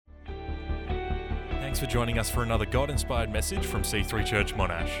Thanks for joining us for another God-inspired message from C3 Church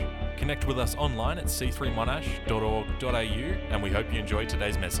Monash. Connect with us online at c3monash.org.au and we hope you enjoy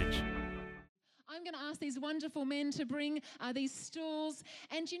today's message. I'm going to ask these wonderful men to bring these stools.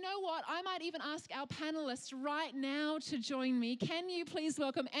 And you know what? I might even ask our panelists right now to join me. Can you please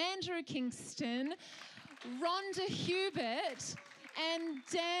welcome Andrew Kingston, Rhonda Hubert, and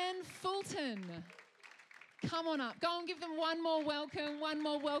Dan Fulton. Come on up. Go and give them one more welcome.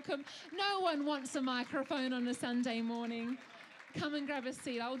 No one wants a microphone on a Sunday morning. Come and grab a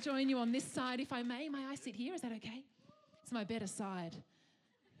seat. I'll join you on this side if I may. May I sit here? Is that okay? It's my better side.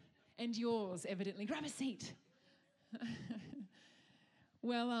 And yours, evidently. Grab a seat.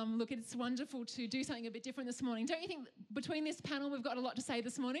 Well, look, it's wonderful to do something a bit different this morning. Don't you think between this panel we've got a lot to say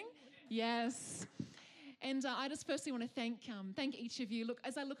this morning? Yes. And I just firstly want to thank each of you. Look,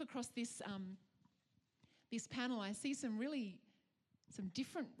 as I look across this panel, I see some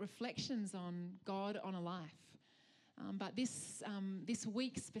different reflections on God on a life. But this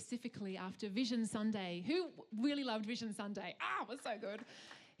week specifically after Vision Sunday, who really loved Vision Sunday? It was so good.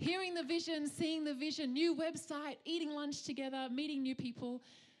 Hearing the vision, seeing the vision, new website, eating lunch together, meeting new people.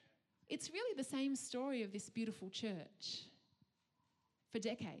 It's really the same story of this beautiful church for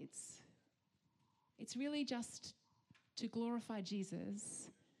decades. It's really just to glorify Jesus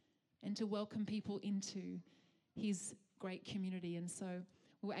and to welcome people into his great community. And so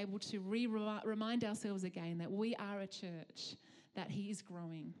we're able to remind ourselves again that we are a church that he is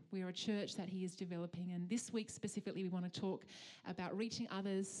growing. We are a church that he is developing. And this week specifically, we want to talk about reaching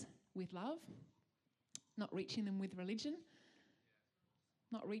others with love, not reaching them with religion,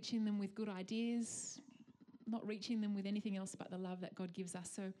 not reaching them with good ideas, not reaching them with anything else but the love that God gives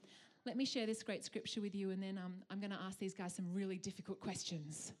us. So let me share this great scripture with you, and then I'm going to ask these guys some really difficult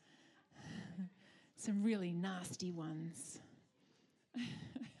questions. Some really nasty ones.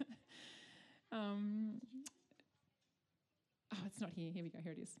 It's not here. Here we go.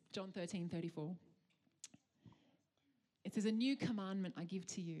 Here it is. John 13:34. It says, "A new commandment I give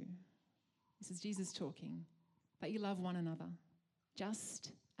to you." This is Jesus talking. "That you love one another,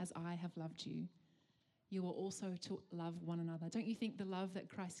 just as I have loved you. You are also to love one another." Don't you think the love that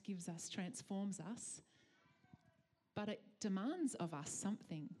Christ gives us transforms us? But it demands of us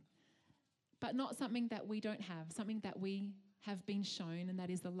something. But not something that we don't have, something that we have been shown, and that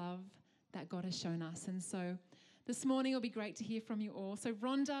is the love that God has shown us. And so this morning it'll be great to hear from you all. So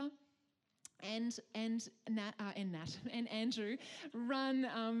Rhonda and Nat and Andrew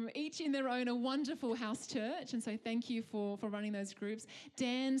run each in their own a wonderful house church, and so thank you for running those groups.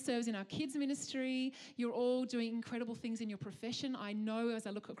 Dan serves in our kids ministry. You're all doing incredible things in your profession. I know as I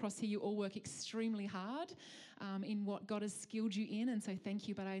look across here, you all work extremely hard in what God has skilled you in, and so thank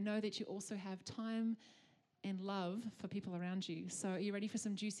you. But I know that you also have time and love for people around you. So are you ready for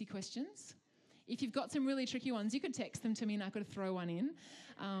some juicy questions? If you've got some really tricky ones, you could text them to me and I could throw one in.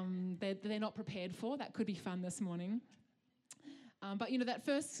 They're not prepared for. That could be fun this morning. But that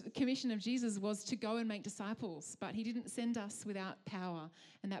first commission of Jesus was to go and make disciples, but he didn't send us without power,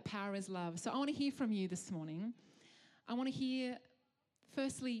 and that power is love. So I want to hear from you this morning. I want to hear,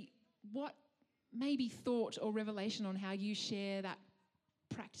 firstly, what maybe thought or revelation on how you share that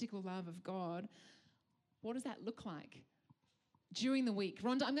practical love of God. What does that look like during the week?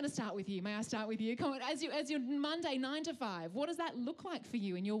 Rhonda, I'm going to start with you. May I start with you? Come on, as your Monday 9 to 5, what does that look like for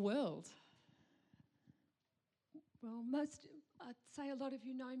you in your world? Well, I'd say a lot of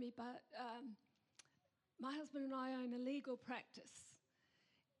you know me, but my husband and I own a legal practice,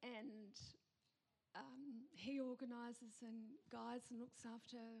 and he organises and guides and looks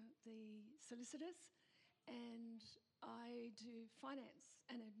after the solicitors, and I do finance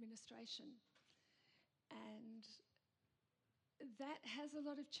and administration. And that has a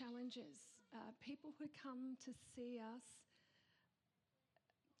lot of challenges. People who come to see us,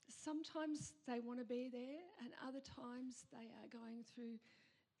 sometimes they want to be there, and other times they are going through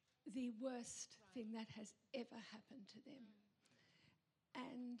the worst thing that has ever happened to them.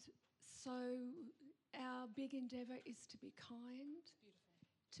 And so our big endeavour is to be kind,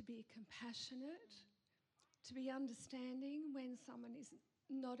 to be compassionate, to be understanding when someone is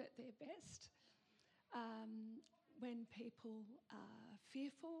not at their best. When people are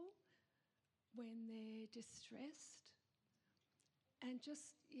fearful, when they're distressed, and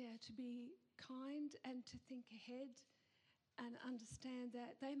just, to be kind and to think ahead and understand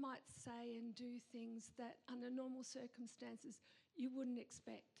that they might say and do things that under normal circumstances you wouldn't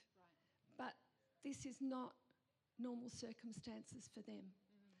expect. Right. But this is not normal circumstances for them.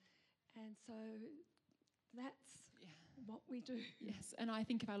 And so that's what we do. Yes, and I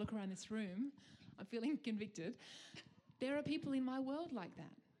think if I look around this room, I'm feeling convicted. There are people in my world like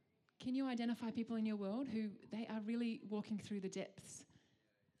that. Can you identify people in your world who they are really walking through the depths?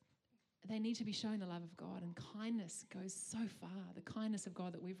 They need to be shown the love of God, and kindness goes so far. The kindness of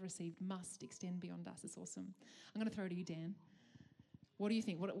God that we've received must extend beyond us. It's awesome. I'm going to throw it to you, Dan. What do you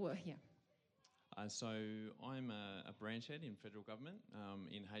think? Yeah. So I'm a branch head in federal government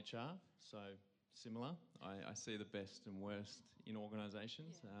in HR, so similar. I see the best and worst in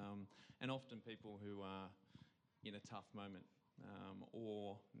organisations, and often people who are in a tough moment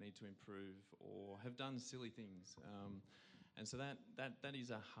or need to improve or have done silly things. And so that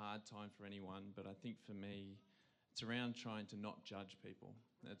is a hard time for anyone, but I think for me, it's around trying to not judge people.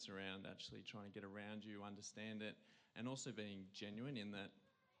 It's around actually trying to get around you, understand it, and also being genuine in that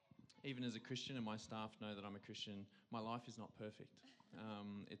even as a Christian, and my staff know that I'm a Christian, my life is not perfect.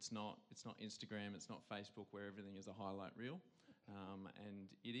 It's not Instagram, it's not Facebook where everything is a highlight reel. And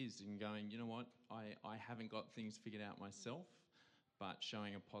it is in going, you know what, I haven't got things figured out myself, but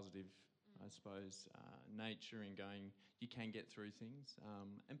showing a positive, I suppose, nature and going, you can get through things.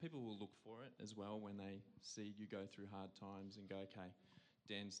 And people will look for it as well when they see you go through hard times and go, okay,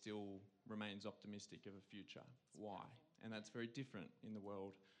 Dan still remains optimistic of a future. Why? And that's very different in the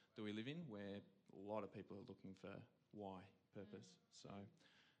world that we live in, where a lot of people are looking for why, purpose. So,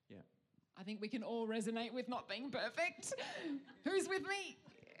 yeah. I think we can all resonate with not being perfect. Who's with me?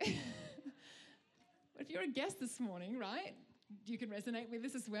 If you're a guest this morning, right, you can resonate with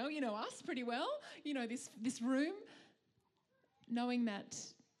this as well. You know us pretty well. You know this room. Knowing that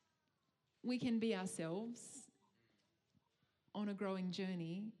we can be ourselves on a growing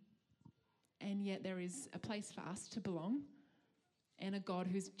journey, and yet there is a place for us to belong and a God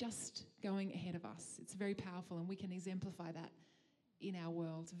who's just going ahead of us. It's very powerful, and we can exemplify that in our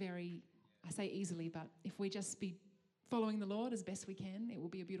world very, I say easily, but if we just be following the Lord as best we can, it will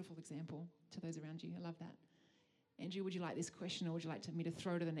be a beautiful example to those around you. I love that. Andrew, would you like this question, or would you like me to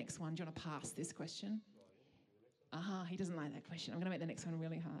throw to the next one? Do you want to pass this question? He doesn't like that question. I'm going to make the next one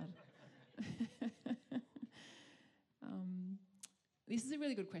really hard. This is a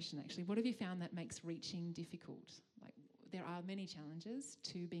really good question, actually. What have you found that makes reaching difficult? Like, there are many challenges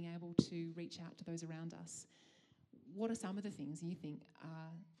to being able to reach out to those around us. What are some of the things you think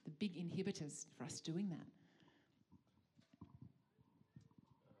are the big inhibitors for us doing that?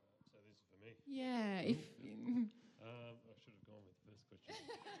 So this is for me. Yeah. I should have gone with the first question.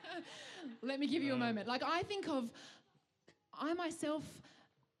 Let me give you a moment. Like, I myself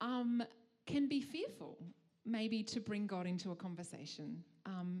can be fearful maybe to bring God into a conversation.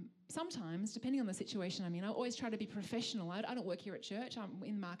 Sometimes, depending on the situation I'm in, I always try to be professional. I don't work here at church. I'm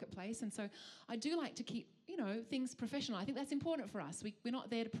in the marketplace. And so I do like to keep, things professional. I think that's important for us. We're not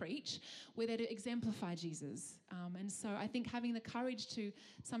there to preach. We're there to exemplify Jesus. And so I think having the courage to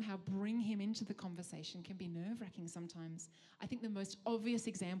somehow bring him into the conversation can be nerve-wracking sometimes. I think the most obvious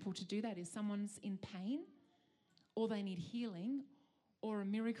example to do that is someone's in pain, or they need healing, or a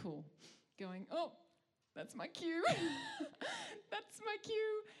miracle. Going, oh, that's my cue. That's my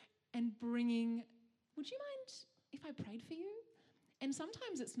cue. And bringing, would you mind if I prayed for you? And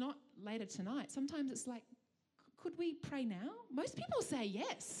sometimes it's not later tonight. Sometimes it's like, could we pray now? Most people say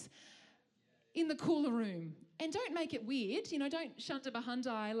yes in the cooler room. And don't make it weird. Don't shunta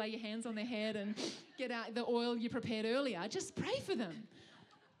bahundai, lay your hands on their head and get out the oil you prepared earlier. Just pray for them,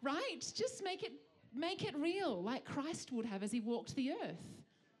 right? Just make it real, like Christ would have as he walked the earth.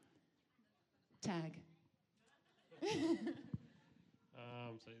 Tag.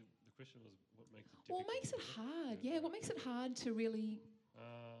 So the question was, what makes it difficult? What makes it hard? Yeah, what makes it hard to really...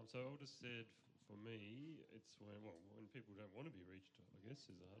 So I would have said, for me, it's when people don't want to be reached, I guess,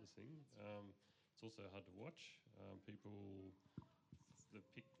 is the hardest thing. It's also hard to watch. People, they've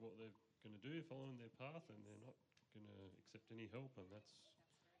picked what they're going to do, following their path, and they're not going to accept any help, and that's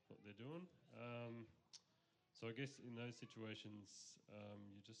what they're doing. So I guess in those situations,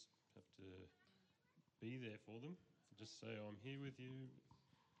 you just have to be there for them. Just say, I'm here with you.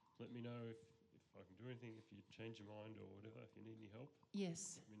 Let me know if I can do anything, if you change your mind or whatever, if you need any help.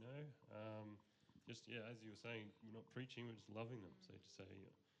 Yes. Let me know. As you were saying, we're not preaching, we're just loving them. So just say,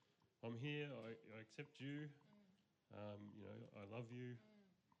 I'm here, I accept you, I love you.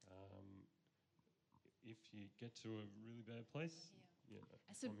 If you get to a really bad place,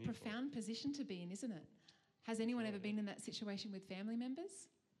 It's a I'm here for it. profound position to be in, isn't it? Has anyone ever been in that situation with family members?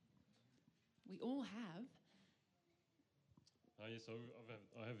 We all have. Yes,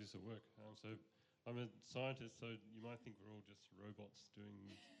 I have this at work. So I'm a scientist, so you might think we're all just robots doing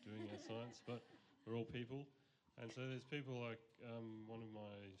our science, but we're all people. And so there's people like one of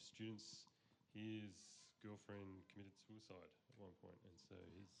my students, his girlfriend committed suicide at one point, and so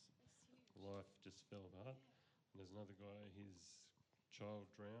his life just fell apart. And there's another guy, his child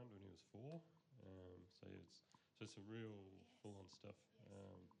drowned when he was 4. So it's some real full-on stuff.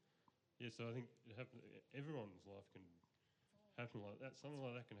 So I think everyone's life can happen like that. Something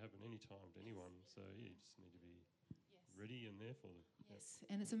like that can happen any time to anyone. So you just need to be ready and there for them. Yes,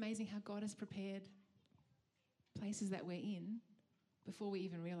 and it's amazing how God has prepared places that we're in before we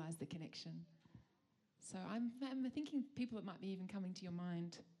even realise the connection. So I'm thinking people that might be even coming to your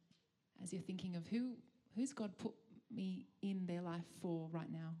mind as you're thinking of who's God put me in their life for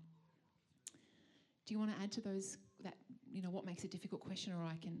right now. Do you want to add to those what makes a difficult question, or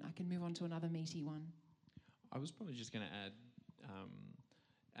I can move on to another meaty one? I was probably just going to add,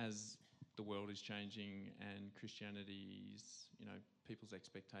 as the world is changing and Christianity's, people's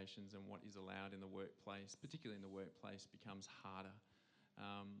expectations and what is allowed in the workplace, particularly in the workplace, becomes harder.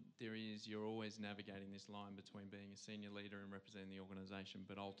 You're always navigating this line between being a senior leader and representing the organisation,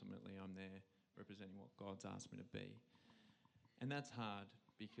 but ultimately I'm there representing what God's asked me to be. And that's hard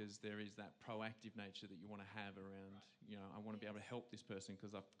because there is that proactive nature that you want to have around, I want to be able to help this person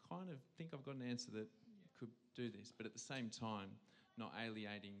because I kind of think I've got an answer that could do this, but at the same time, not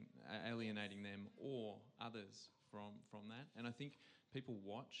alienating them or others from that. And I think people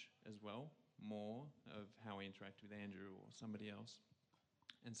watch as well more of how I interact with Andrew or somebody else.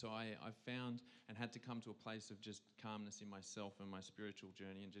 And so I've found and had to come to a place of just calmness in myself and my spiritual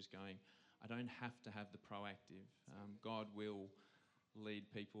journey and just going, I don't have to have the proactive. God will lead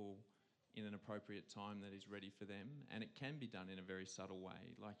people in an appropriate time that is ready for them, and it can be done in a very subtle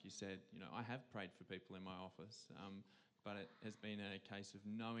way. Like you said, I have prayed for people in my office, but it has been a case of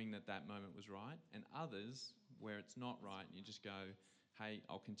knowing that moment was right, and others where it's not right, and you just go, hey,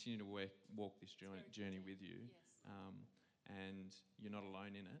 I'll continue to walk this journey with you, and you're not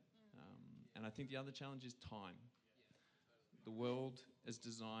alone in it. And I think the other challenge is time. The world is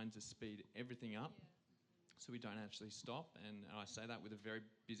designed to speed everything up, so we don't actually stop, and I say that with a very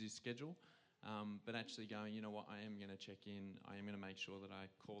busy schedule, but actually going, you know what, I am going to check in, I am going to make sure that I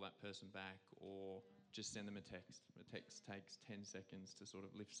call that person back or just send them a text. A text takes 10 seconds to sort of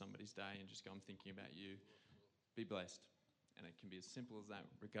lift somebody's day and just go, I'm thinking about you, be blessed. And it can be as simple as that,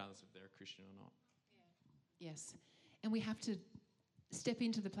 regardless if they're a Christian or not. Yes, and we have to step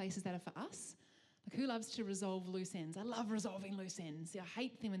into the places that are for us. Like, who loves to resolve loose ends? I love resolving loose ends. I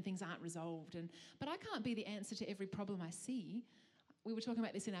hate them when things aren't resolved. But I can't be the answer to every problem I see. We were talking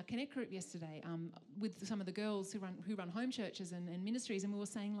about this in our Connect group yesterday with some of the girls who run home churches and ministries, and we were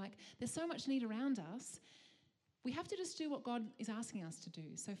saying, like, there's so much need around us. We have to just do what God is asking us to do.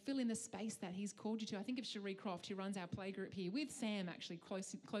 So fill in the space that He's called you to. I think of Cherie Croft, who runs our playgroup here with Sam, actually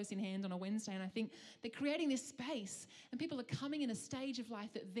close in hand on a Wednesday. And I think they're creating this space, and people are coming in a stage of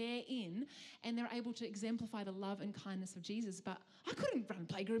life that they're in, and they're able to exemplify the love and kindness of Jesus. But I couldn't run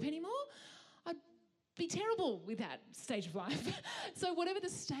playgroup anymore. I'd be terrible with that stage of life. So whatever the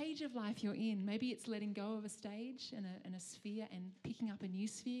stage of life you're in, maybe it's letting go of a stage and a sphere and picking up a new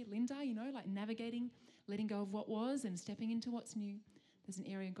sphere. Linda, like navigating, letting go of what was and stepping into what's new. There's an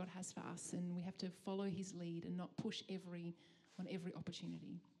area God has for us, and we have to follow His lead and not push on every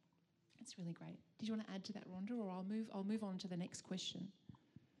opportunity. It's really great. Did you want to add to that, Rhonda, or I'll move on to the next question?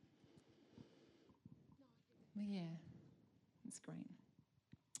 Well, yeah, that's great.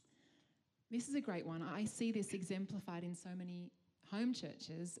 This is a great one. I see this exemplified in so many home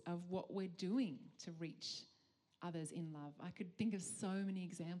churches of what we're doing to reach others in love. I could think of so many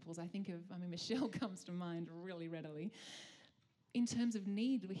examples. Michelle comes to mind really readily. In terms of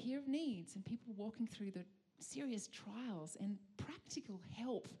need, we hear of needs and people walking through the serious trials, and practical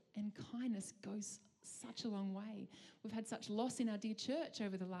help and kindness goes such a long way. We've had such loss in our dear church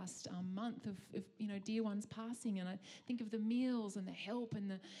over the last month of dear ones passing, and I think of the meals and the help and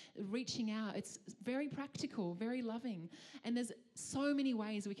the reaching out. It's very practical, very loving, and there's so many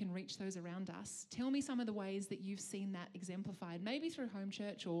ways we can reach those around us. Tell me some of the ways that you've seen that exemplified, maybe through home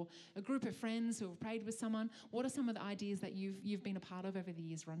church or a group of friends who have prayed with someone. What are some of the ideas that you've been a part of over the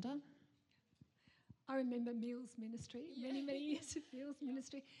years, Rhonda? I remember Meals Ministry, many years of Meals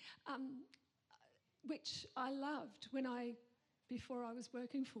Ministry, which I loved before I was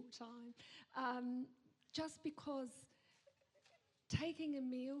working full-time, just because taking a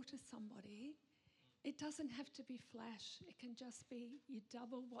meal to somebody, it doesn't have to be flash. It can just be you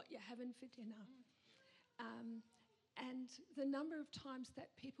double what you're having for dinner. And the number of times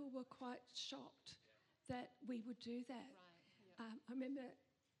that people were quite shocked that we would do that. Right, yeah. I remember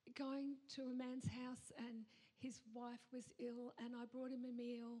going to a man's house and his wife was ill, and I brought him a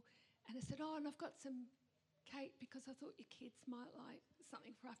meal, and I said, and I've got some cake because I thought your kids might like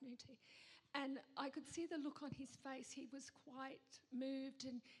something for afternoon tea. And I could see the look on his face. He was quite moved,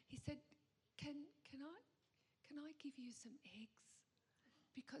 and he said, can I give you some eggs?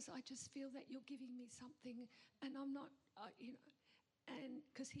 because I just feel that you're giving me something, and I'm not, and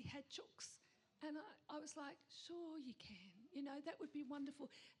because he had chooks. And I was like, sure you can, that would be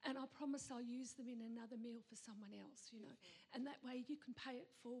wonderful. And I promise I'll use them in another meal for someone else, and that way you can pay it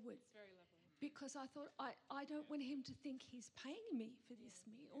forward. It's very lovely. Because I thought, I don't want him to think he's paying me for this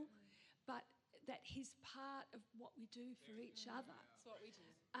meal, but that he's part of what we do for each other. That's what we do.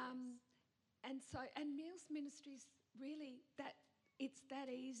 And Meals Ministries, really, it's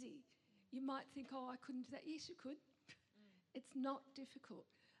that easy. You might think, I couldn't do that. Yes, you could. It's not difficult.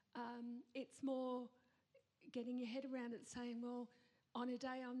 It's more getting your head around it, saying, well, on a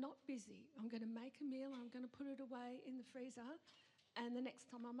day I'm not busy, I'm going to make a meal, I'm going to put it away in the freezer, and the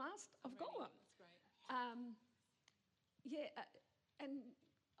next time I'm asked, I've got one. That's great. And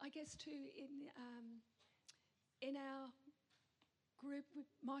I guess too, in our group,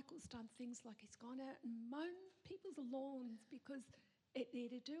 Michael's done things like he's gone out and mown people's lawns because it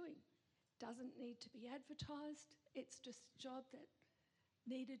needed doing. Doesn't need to be advertised. It's just a job that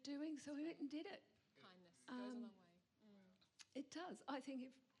needed doing, so he went and did it. Kindness goes a long way. It does. I think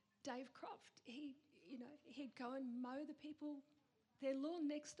if Dave Croft, he'd go and mow the people their lawn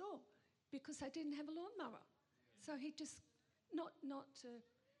next door because they didn't have a lawnmower. So he'd just not to,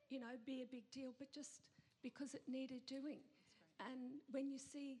 be a big deal, but just because it needed doing. And when you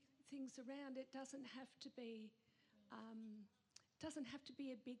see things around, it doesn't have to be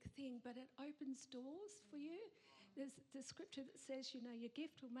a big thing, but it opens doors for you. There's the scripture that says, your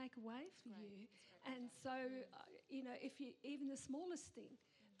gift will make a way for you. And so, if you, even the smallest thing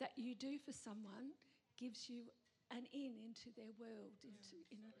that you do for someone gives you an in into their world.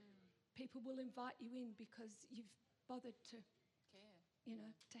 People will invite you in because you've bothered to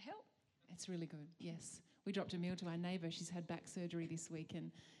care, to help. It's really good, yes. We dropped a meal to our neighbour. She's had back surgery this week,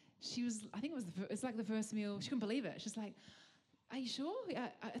 and she was, I think it's like the first meal, she couldn't believe it. She's like, are you sure?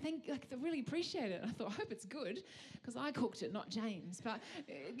 I think, I really appreciate it. I thought, I hope it's good, because I cooked it, not James. But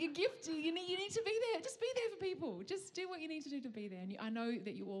your gift, you need to be there. Just be there for people. Just do what you need to do to be there. And I know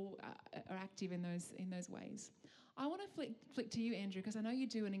that you all are active in those ways. I want to flick to you, Andrew, because I know you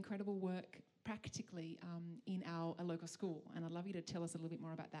do an incredible work practically in our local school, and I'd love you to tell us a little bit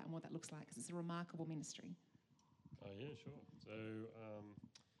more about that and what that looks like, because it's a remarkable ministry. Yeah, sure. So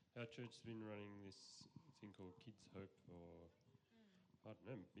our church has been running this thing called Kids Hope for, I don't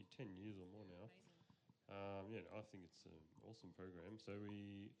know, maybe 10 years or more now. I think it's an awesome program. So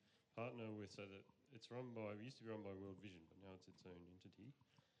we partner with, so that it's we used to be run by World Vision, but now it's its own entity.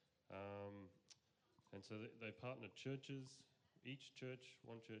 And so they partner churches, each church,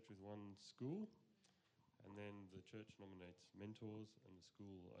 one church with one school, and then the church nominates mentors and the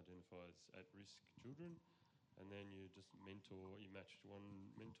school identifies at-risk children, and then you just you match one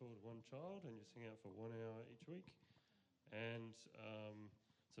mentor to one child, and you just hang out for 1 hour each week. And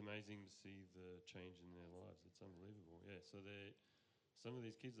it's amazing to see the change in their lives. It's unbelievable. Yeah, so some of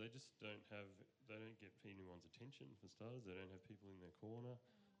these kids, they don't get anyone's attention for starters. They don't have people in their corner.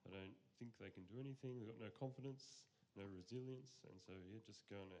 They don't think they can do anything. They've got no confidence, no resilience. And so, just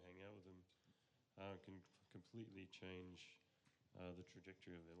going to hang out with them can completely change the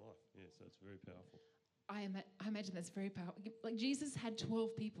trajectory of their life. Yeah, so it's very powerful. I imagine that's very powerful. Like Jesus had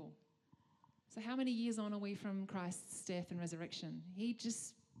 12 people. So how many years on are we from Christ's death and resurrection?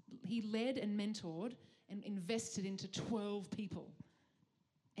 He led and mentored and invested into 12 people.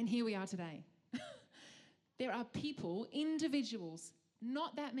 And here we are today. There are people, individuals,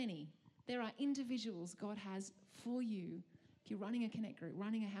 not that many. There are individuals God has for you. If you're running a connect group,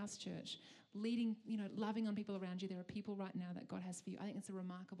 running a house church, leading, loving on people around you, there are people right now that God has for you. I think it's a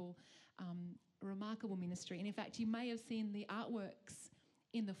remarkable ministry. And in fact, you may have seen the artworks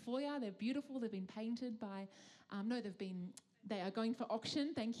in the foyer. They're beautiful. They've been painted by, they are going for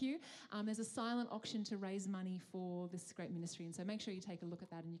auction, thank you. There's a silent auction to raise money for this great ministry. And so make sure you take a look at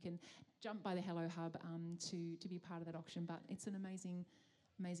that, and you can jump by the Hello Hub to be part of that auction. But it's an amazing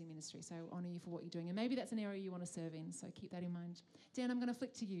ministry. So honour you for what you're doing. And maybe that's an area you want to serve in. So keep that in mind. Dan, I'm going to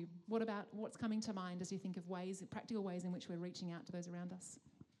flick to you. What's coming to mind as you think of practical ways in which we're reaching out to those around us?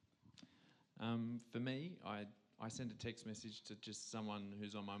 For me, I send a text message to just someone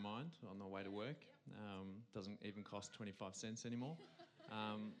who's on my mind on the way to work. Doesn't even cost 25 cents anymore.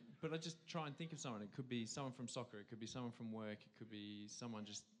 But I just try and think of someone. It could be someone from soccer. It could be someone from work. It could be someone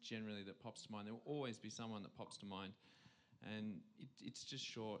just generally that pops to mind. There will always be someone that pops to mind. And it's just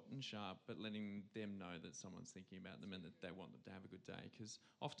short and sharp, but letting them know that someone's thinking about them and that they want them to have a good day. Because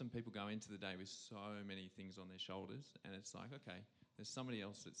often people go into the day with so many things on their shoulders, and it's like, okay, there's somebody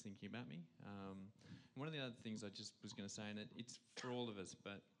else that's thinking about me. One of the other things I just was going to say, and it's for all of us,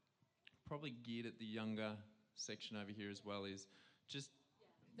 but probably geared at the younger section over here as well, is just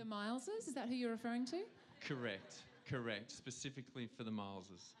The Mileses, is that who you're referring to? Correct. Specifically for the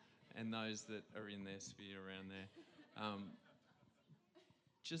Mileses and those that are in their sphere around there.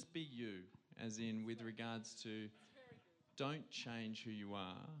 Just be you, as in with regards to don't change who you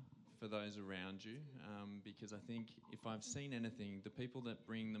are for those around you, because I think if I've seen anything, the people that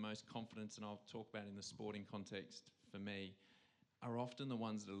bring the most confidence, and I'll talk about in the sporting context for me, are often the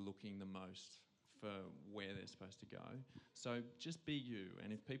ones that are looking the most for where they're supposed to go. So just be you,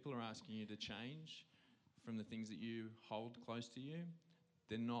 and if people are asking you to change from the things that you hold close to you,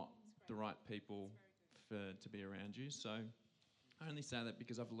 they're not the right people to be around you. So I only say that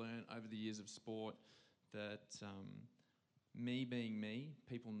because I've learned over the years of sport that me being me,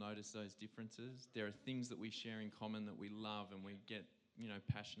 people notice those differences. There are things that we share in common that we love and we get,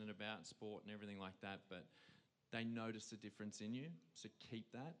 passionate about sport and everything like that, but they notice the difference in you. So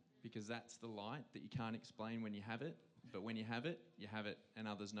keep that, because that's the light that you can't explain when you have it, but when you have it, and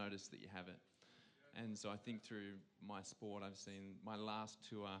others notice that you have it. And so I think through my sport, I've seen my last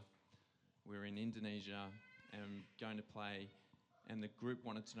tour, we were in Indonesia and going to play, and the group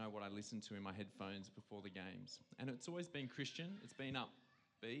wanted to know what I listened to in my headphones before the games. And it's always been Christian, it's been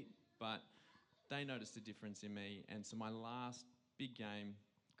upbeat, but they noticed a difference in me. And so my last big game,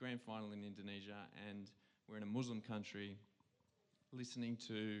 grand final in Indonesia, and we're in a Muslim country, listening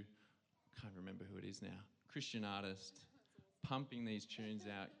to, I can't remember who it is now, Christian artist, pumping these tunes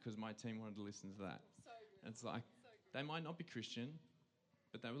out because my team wanted to listen to that. And it's like, they might not be Christian,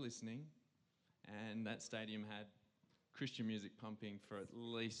 but they were listening, and that stadium had Christian music pumping for at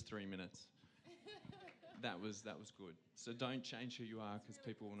least 3 minutes. That was good. So don't change who you are, because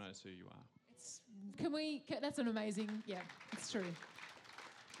people will notice who you are. That's an amazing, it's true.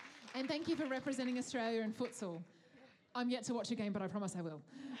 And thank you for representing Australia in futsal. I'm yet to watch a game, but I promise I will.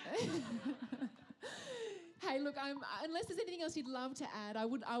 Hey, look, unless there's anything else you'd love to add, I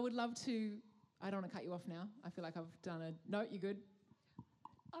would love to. I don't want to cut you off now. I feel like I've done a. No, you're good.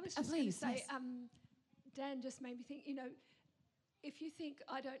 I was just going to say, Dan just made me think. If you think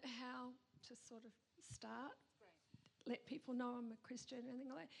I don't know how to sort of start, let people know I'm a Christian and anything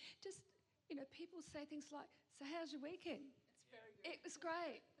like that. Just people say things like, "So how's your weekend?" It's very good. It was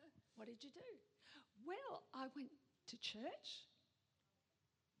great. What did you do? Well, I went to church,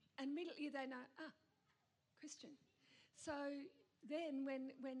 and immediately they know, Christian. So then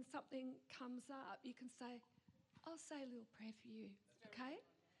when something comes up, you can say, I'll say a little prayer for you, okay?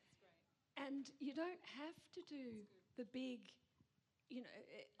 And you don't have to do the big,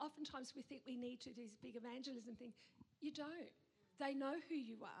 oftentimes we think we need to do this big evangelism thing. You don't. They know who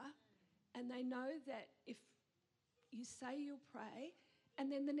you are, and they know that if you say you'll pray, and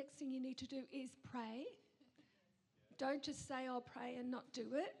then the next thing you need to do is pray. Don't just say I'll pray and not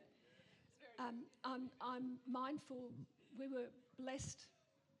do it. I'm mindful, we were blessed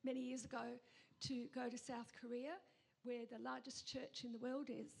many years ago to go to South Korea, where the largest church in the world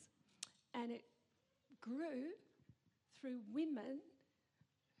is, and it grew through women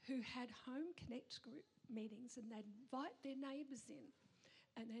who had home connect group meetings, and they'd invite their neighbours in,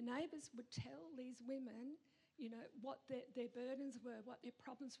 and their neighbours would tell these women what their burdens were, what their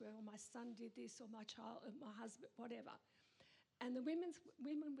problems were. Or my son did this, or my child, or my husband, whatever. And the women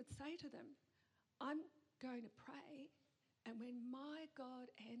would say to them, I'm going to pray, and when my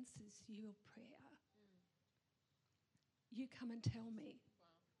God answers your prayer, you come and tell me.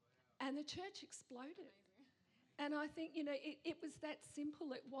 Wow. And the church exploded. Amazing. And I think, it was that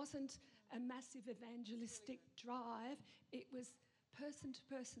simple. It wasn't a massive evangelistic drive. It was person to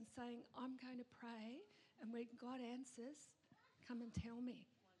person saying, I'm going to pray, and when God answers, come and tell me.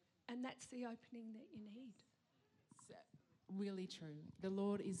 And that's the opening that you need. Really true. The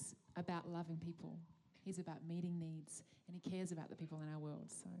Lord is about loving people. He's about meeting needs, and He cares about the people in our world.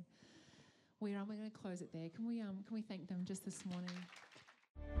 So we're going to close it there. Can we thank them just this morning?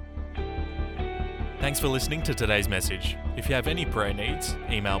 Thanks for listening to today's message. If you have any prayer needs,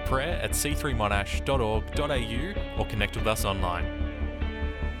 email prayer@c3monash.org.au or connect with us online.